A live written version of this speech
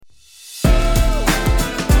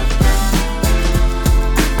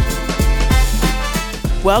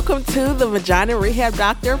Welcome to the Vagina Rehab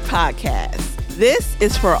Doctor podcast. This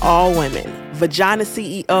is for all women, vagina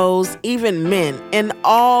CEOs, even men, and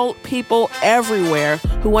all people everywhere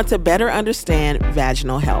who want to better understand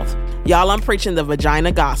vaginal health. Y'all, I'm preaching the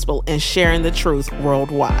vagina gospel and sharing the truth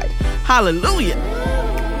worldwide. Hallelujah.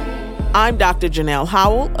 I'm Dr. Janelle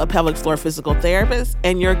Howell, a pelvic floor physical therapist,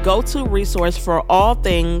 and your go-to resource for all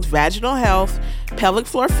things vaginal health, pelvic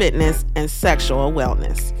floor fitness, and sexual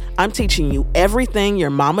wellness. I'm teaching you everything your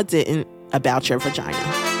mama didn't about your vagina.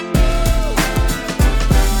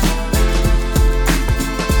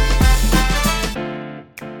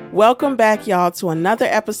 Welcome back, y'all, to another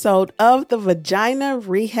episode of the Vagina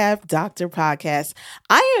Rehab Doctor podcast.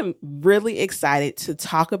 I am really excited to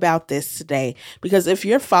talk about this today because if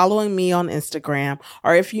you're following me on Instagram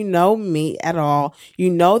or if you know me at all,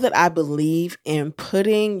 you know that I believe in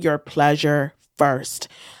putting your pleasure first.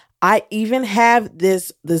 I even have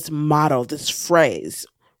this motto, this phrase,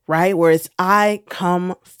 right? Where it's I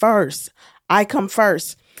come first. I come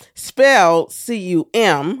first. Spelled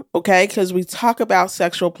C-U-M, okay? Because we talk about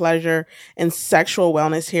sexual pleasure and sexual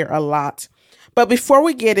wellness here a lot. But before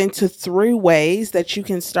we get into 3 ways that you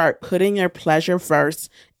can start putting your pleasure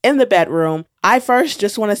first in the bedroom, I first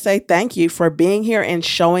just want to say thank you for being here and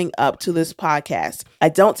showing up to this podcast. I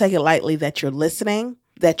don't take it lightly that you're listening,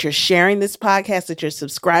 that you're sharing this podcast, that you're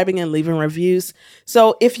subscribing and leaving reviews.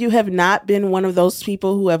 So if you have not been one of those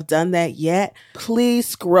people who have done that yet, please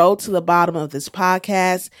scroll to the bottom of this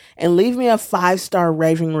podcast and leave me a 5-star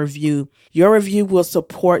raving review. Your review will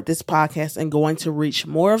support this podcast and going to reach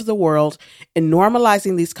more of the world in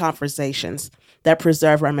normalizing these conversations that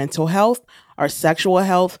preserve our mental health, our sexual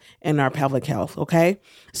health, and our pelvic health, okay?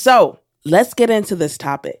 So let's get into this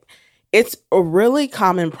topic. It's a really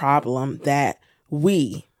common problem that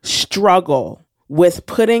we struggle with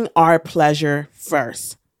putting our pleasure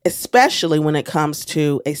first, especially when it comes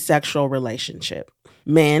to a sexual relationship.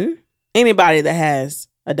 Men, anybody that has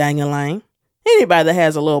a dang-a-lang, anybody that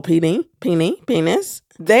has a little penis,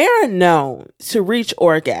 they are known to reach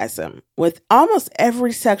orgasm with almost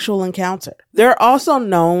every sexual encounter. They're also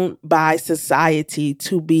known by society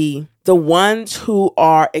to be the ones who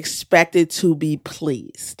are expected to be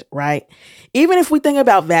pleased, right? Even if we think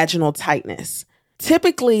about vaginal tightness,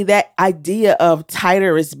 typically, that idea of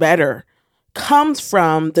tighter is better comes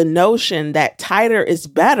from the notion that tighter is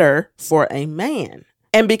better for a man.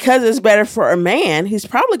 And because it's better for a man, he's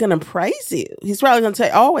probably going to praise you. He's probably going to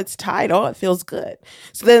say, oh, it's tight. Oh, it feels good.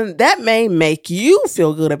 So then that may make you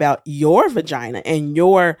feel good about your vagina and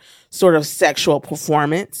your sort of sexual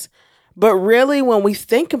performance. But really, when we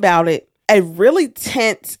think about it, a really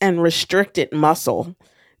tense and restricted muscle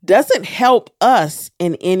doesn't help us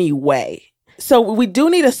in any way. So we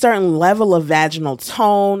do need a certain level of vaginal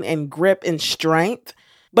tone and grip and strength,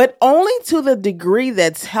 but only to the degree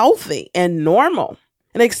that's healthy and normal.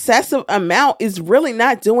 An excessive amount is really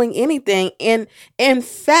not doing anything. And in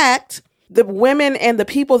fact, the women and the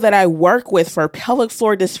people that I work with for pelvic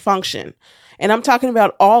floor dysfunction, and I'm talking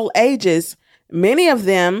about all ages, many of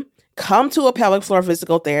them come to a pelvic floor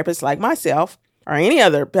physical therapist like myself or any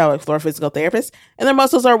other pelvic floor physical therapist, and their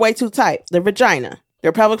muscles are way too tight. Their vagina,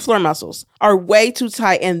 their pelvic floor muscles are way too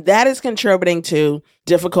tight, and that is contributing to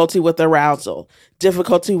difficulty with arousal,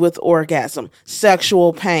 difficulty with orgasm,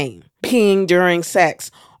 sexual pain, peeing during sex,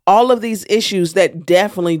 all of these issues that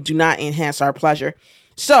definitely do not enhance our pleasure.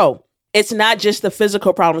 So it's not just the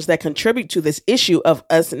physical problems that contribute to this issue of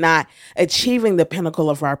us not achieving the pinnacle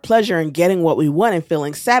of our pleasure and getting what we want and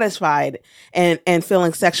feeling satisfied and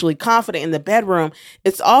feeling sexually confident in the bedroom.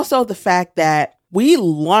 It's also the fact that we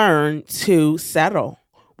learn to settle.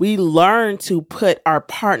 We learn to put our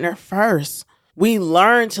partner first. We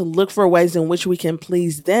learn to look for ways in which we can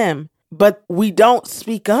please them, but we don't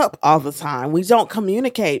speak up all the time. We don't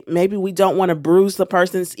communicate. Maybe we don't want to bruise the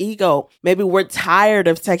person's ego. Maybe we're tired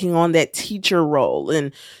of taking on that teacher role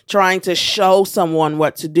and trying to show someone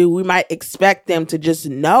what to do. We might expect them to just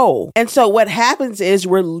know. And so what happens is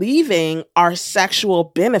we're leaving our sexual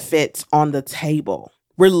benefits on the table.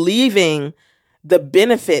 We're leaving the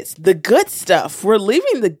benefits, the good stuff. We're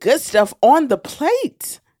leaving the good stuff on the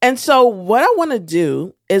plate. And so what I want to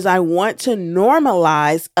do is I want to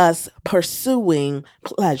normalize us pursuing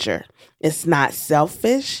pleasure. It's not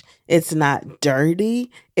selfish. It's not dirty.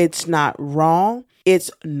 It's not wrong. It's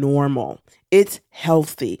normal. It's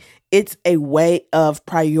healthy. It's a way of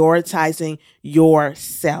prioritizing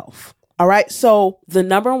yourself. All right. So the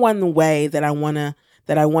number one way that I want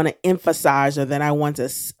to emphasize or that I want to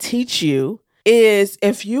teach you is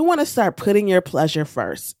if you want to start putting your pleasure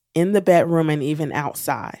first in the bedroom and even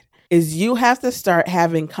outside, is you have to start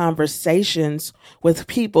having conversations with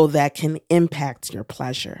people that can impact your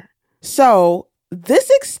pleasure. So this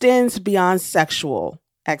extends beyond sexual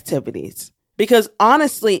activities. Because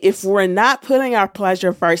honestly, if we're not putting our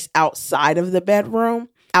pleasure first outside of the bedroom,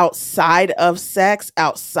 outside of sex,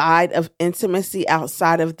 outside of intimacy,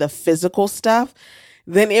 outside of the physical stuff,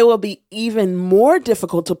 then it will be even more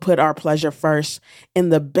difficult to put our pleasure first in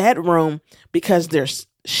the bedroom because there's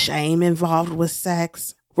shame involved with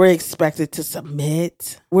sex. We're expected to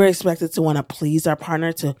submit. We're expected to want to please our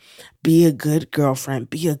partner, to be a good girlfriend,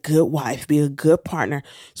 be a good wife, be a good partner.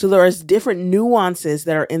 So there's different nuances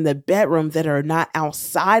that are in the bedroom that are not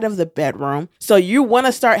outside of the bedroom. So you want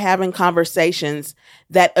to start having conversations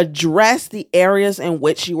that address the areas in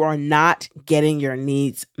which you are not getting your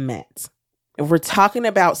needs met. If we're talking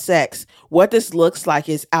about sex, what this looks like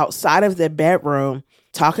is outside of the bedroom,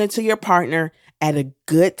 talking to your partner at a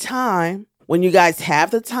good time. When you guys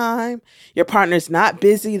have the time, your partner's not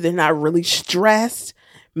busy, they're not really stressed.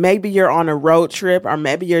 Maybe you're on a road trip, or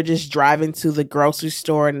maybe you're just driving to the grocery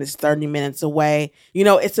store and it's 30 minutes away.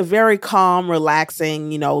 It's a very calm,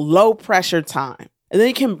 relaxing, low pressure time. And then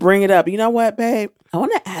you can bring it up. You know what, babe? I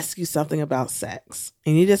want to ask you something about sex.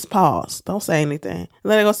 And you just pause. Don't say anything. And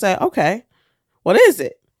then they're going to say, okay, what is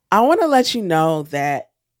it? I want to let you know that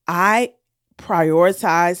I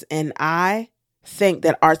prioritize and I think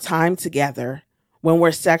that our time together when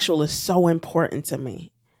we're sexual is so important to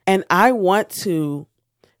me. And I want to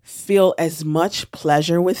feel as much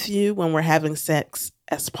pleasure with you when we're having sex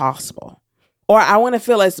as possible. Or I want to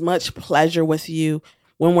feel as much pleasure with you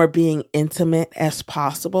when we're being intimate as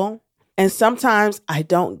possible. And sometimes I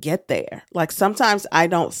don't get there. Like sometimes I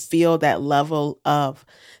don't feel that level of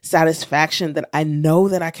satisfaction that I know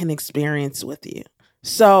that I can experience with you.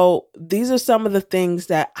 So these are some of the things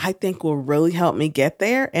that I think will really help me get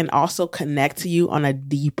there and also connect to you on a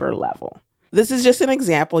deeper level. This is just an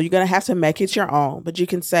example. You're going to have to make it your own, but you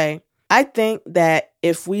can say, I think that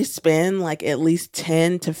if we spend like at least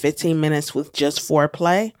 10 to 15 minutes with just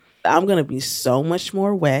foreplay, I'm going to be so much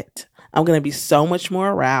more wet. I'm going to be so much more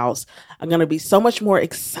aroused. I'm going to be so much more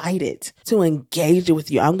excited to engage with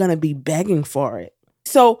you. I'm going to be begging for it.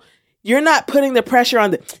 So you're not putting the pressure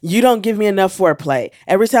on you don't give me enough foreplay.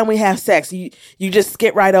 Every time we have sex, you just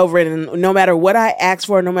skip right over it. And no matter what I ask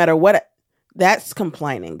for, no matter what, that's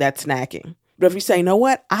complaining, that's snacking. But if you say, you know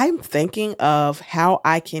what, I'm thinking of how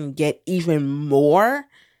I can get even more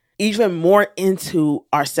into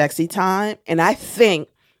our sexy time. And I think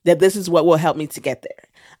that this is what will help me to get there.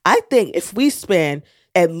 I think if we spend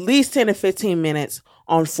at least 10 to 15 minutes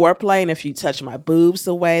on foreplay, and if you touch my boobs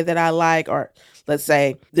the way that I like, or let's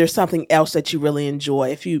say there's something else that you really enjoy,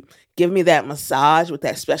 if you give me that massage with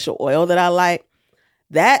that special oil that I like,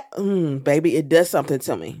 that, baby, it does something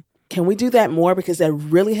to me. Can we do that more? Because that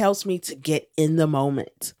really helps me to get in the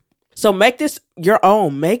moment. So make this your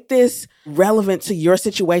own. Make this relevant to your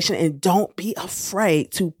situation, and don't be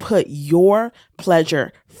afraid to put your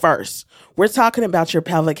pleasure first. We're talking about your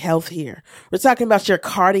pelvic health here. We're talking about your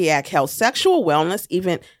cardiac health. Sexual wellness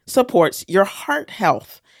even supports your heart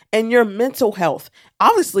health and your mental health.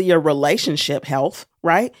 Obviously, your relationship health,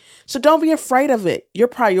 right? So don't be afraid of it. You're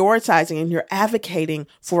prioritizing and you're advocating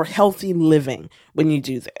for healthy living when you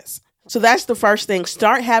do this. So that's the first thing.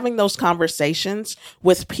 Start having those conversations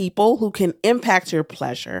with people who can impact your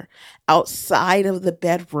pleasure outside of the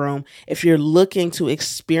bedroom if you're looking to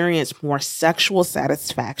experience more sexual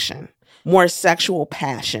satisfaction, more sexual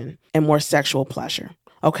passion, and more sexual pleasure.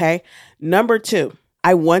 Okay? Number 2,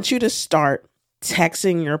 I want you to start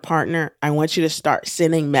texting your partner. I want you to start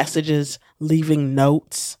sending messages, leaving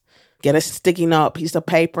notes. Get a sticky note, piece of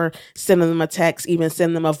paper, send them a text, even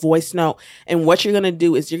send them a voice note. And what you're going to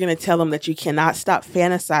do is you're going to tell them that you cannot stop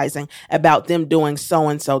fantasizing about them doing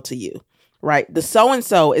so-and-so to you, right? The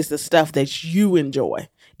so-and-so is the stuff that you enjoy.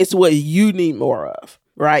 It's what you need more of,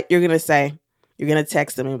 right? You're going to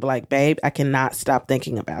text them and be like, babe, I cannot stop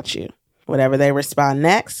thinking about you. Whatever they respond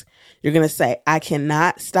next, you're going to say, I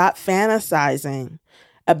cannot stop fantasizing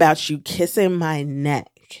about you kissing my neck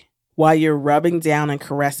while you're rubbing down and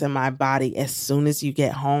caressing my body as soon as you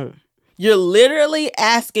get home. You're literally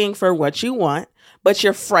asking for what you want, but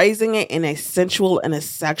you're phrasing it in a sensual and a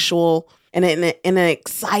sexual and in an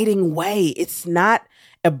exciting way. It's not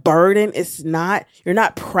a burden. You're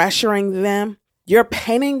not pressuring them. You're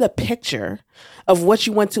painting the picture of what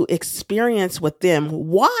you want to experience with them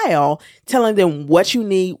while telling them what you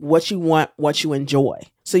need, what you want, what you enjoy.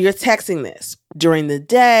 So you're texting this during the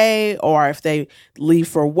day, or if they leave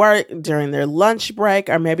for work during their lunch break,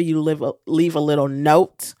 or maybe you leave a little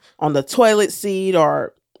note on the toilet seat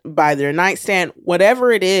or by their nightstand,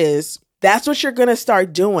 whatever it is, That's what you're going to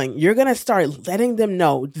start doing. You're going to start letting them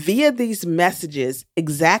know via these messages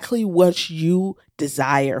exactly what you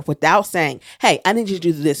desire without saying, hey, I need you to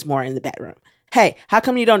do this more in the bedroom. Hey, how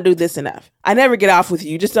come you don't do this enough? I never get off with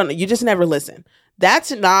you. You just never listen.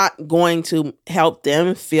 That's not going to help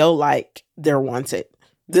them feel like they're wanted.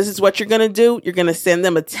 This is what you're going to do. You're going to send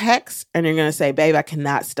them a text and you're going to say, babe, I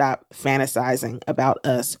cannot stop fantasizing about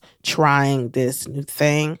us trying this new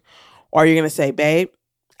thing. Or you're going to say, babe,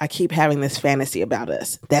 I keep having this fantasy about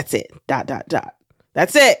us. That's it. ...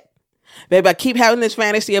 That's it. Babe, I keep having this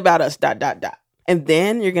fantasy about us. ... And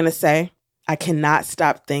then you're going to say, I cannot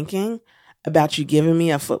stop thinking about you giving me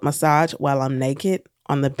a foot massage while I'm naked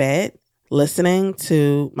on the bed, listening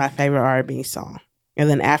to my favorite R&B song. And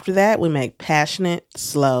then after that, we make passionate,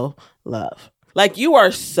 slow love. Like, you are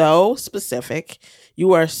so specific.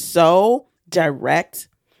 You are so direct.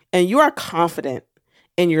 And you are confident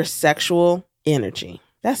in your sexual energy.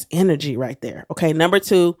 That's energy right there. Okay, number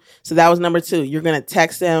 2. So that was number 2. You're going to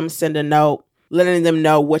text them, send a note, letting them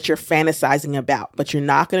know what you're fantasizing about. But you're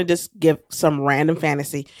not going to just give some random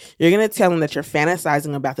fantasy. You're going to tell them that you're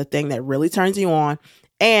fantasizing about the thing that really turns you on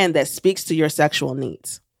and that speaks to your sexual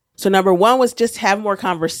needs. So number 1 was just have more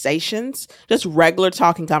conversations, just regular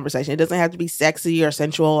talking conversation. It doesn't have to be sexy or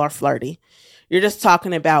sensual or flirty. You're just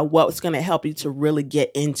talking about what's going to help you to really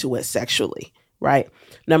get into it sexually, right?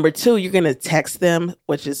 Number 2, you're going to text them,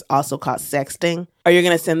 which is also called sexting, or you're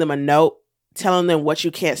going to send them a note telling them what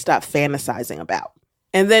you can't stop fantasizing about.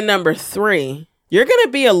 And then number 3, you're going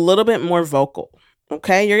to be a little bit more vocal,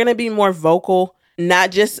 okay? You're going to be more vocal,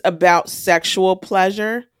 not just about sexual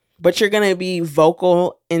pleasure, but you're going to be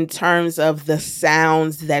vocal in terms of the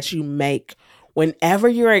sounds that you make whenever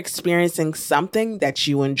you're experiencing something that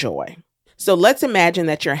you enjoy. So let's imagine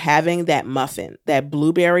that you're having that muffin, that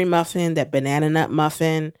blueberry muffin, that banana nut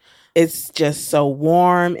muffin. It's just so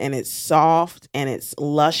warm and it's soft and it's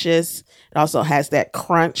luscious. It also has that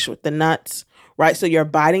crunch with the nuts, right? So you're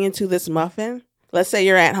biting into this muffin. Let's say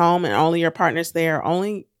you're at home and only your partner's there.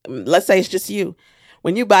 Let's say it's just you.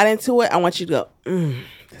 When you bite into it, I want you to go,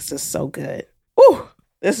 this is so good. Ooh,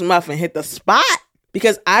 this muffin hit the spot.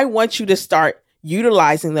 Because I want you to start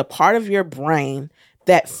utilizing the part of your brain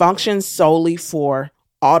that functions solely for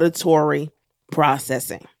auditory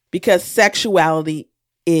processing. Because sexuality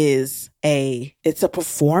it's a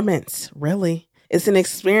performance, really. It's an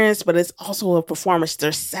experience, but it's also a performance.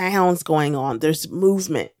 There's sounds going on. There's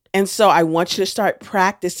movement. And so I want you to start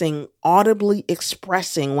practicing audibly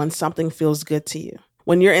expressing when something feels good to you.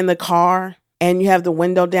 When you're in the car and you have the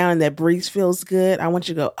window down and that breeze feels good, I want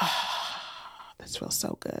you to go, this feels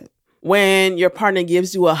so good. When your partner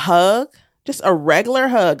gives you a hug, just a regular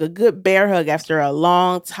hug, a good bear hug after a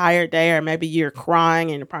long, tired day, or maybe you're crying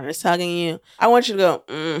and your partner's hugging you, I want you to go,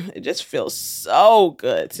 it just feels so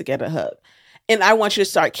good to get a hug. And I want you to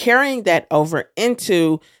start carrying that over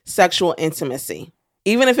into sexual intimacy.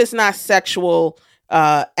 Even if it's not sexual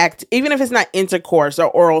even if it's not intercourse or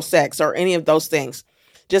oral sex or any of those things,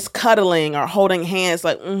 just cuddling or holding hands,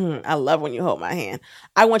 like, I love when you hold my hand.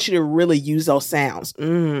 I want you to really use those sounds.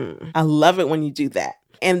 I love it when you do that.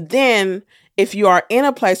 And then if you are in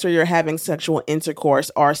a place where you're having sexual intercourse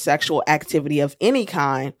or sexual activity of any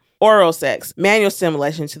kind, oral sex, manual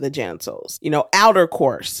stimulation to the genitals, outer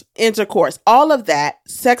course, intercourse, all of that,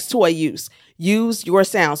 sex toy use your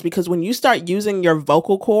sounds, because when you start using your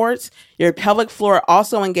vocal cords, your pelvic floor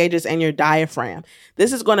also engages in your diaphragm.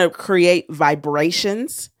 This is going to create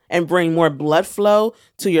vibrations and bring more blood flow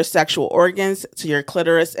to your sexual organs, to your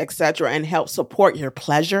clitoris, etc., and help support your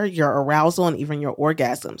pleasure, your arousal, and even your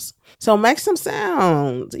orgasms. So make some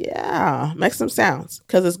sounds. Yeah, make some sounds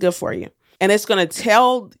because it's good for you. And it's going to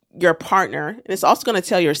tell your partner, and it's also going to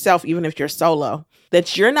tell yourself, even if you're solo,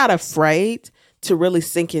 that you're not afraid to really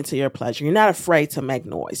sink into your pleasure. You're not afraid to make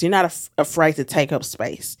noise. You're not afraid to take up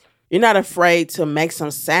space. You're not afraid to make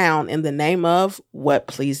some sound in the name of what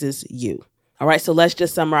pleases you. All right, so let's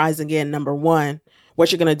just summarize again. Number 1,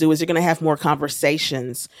 what you're going to do is you're going to have more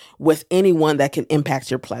conversations with anyone that can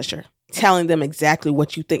impact your pleasure, telling them exactly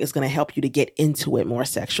what you think is going to help you to get into it more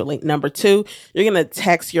sexually. Number 2, you're going to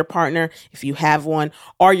text your partner if you have one,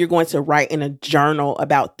 or you're going to write in a journal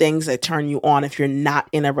about things that turn you on if you're not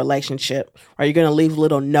in a relationship, or you're going to leave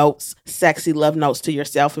little notes, sexy love notes to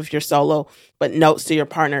yourself if you're solo, but notes to your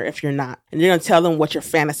partner if you're not. And you're going to tell them what you're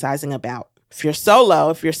fantasizing about. If you're solo,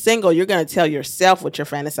 if you're single, you're going to tell yourself what you're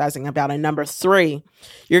fantasizing about. And number 3,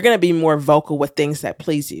 you're going to be more vocal with things that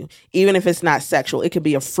please you. Even if it's not sexual, it could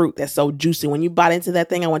be a fruit that's so juicy. When you bite into that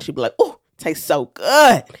thing, I want you to be like, oh, it tastes so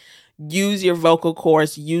good. use your vocal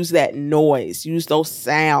cords, use that noise, use those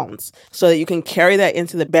sounds so that you can carry that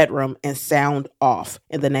into the bedroom and sound off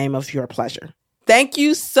in the name of your pleasure. Thank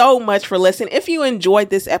you so much for listening. If you enjoyed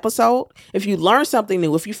this episode, if you learned something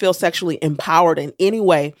new, if you feel sexually empowered in any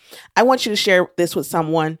way, I want you to share this with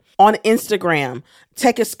someone on Instagram.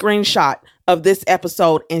 Take a screenshot of this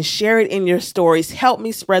episode and share it in your stories. Help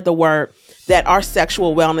me spread the word that our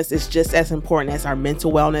sexual wellness is just as important as our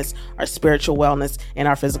mental wellness, our spiritual wellness, and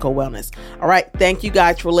our physical wellness. All right. Thank you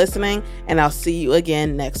guys for listening, and I'll see you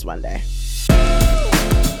again next Monday.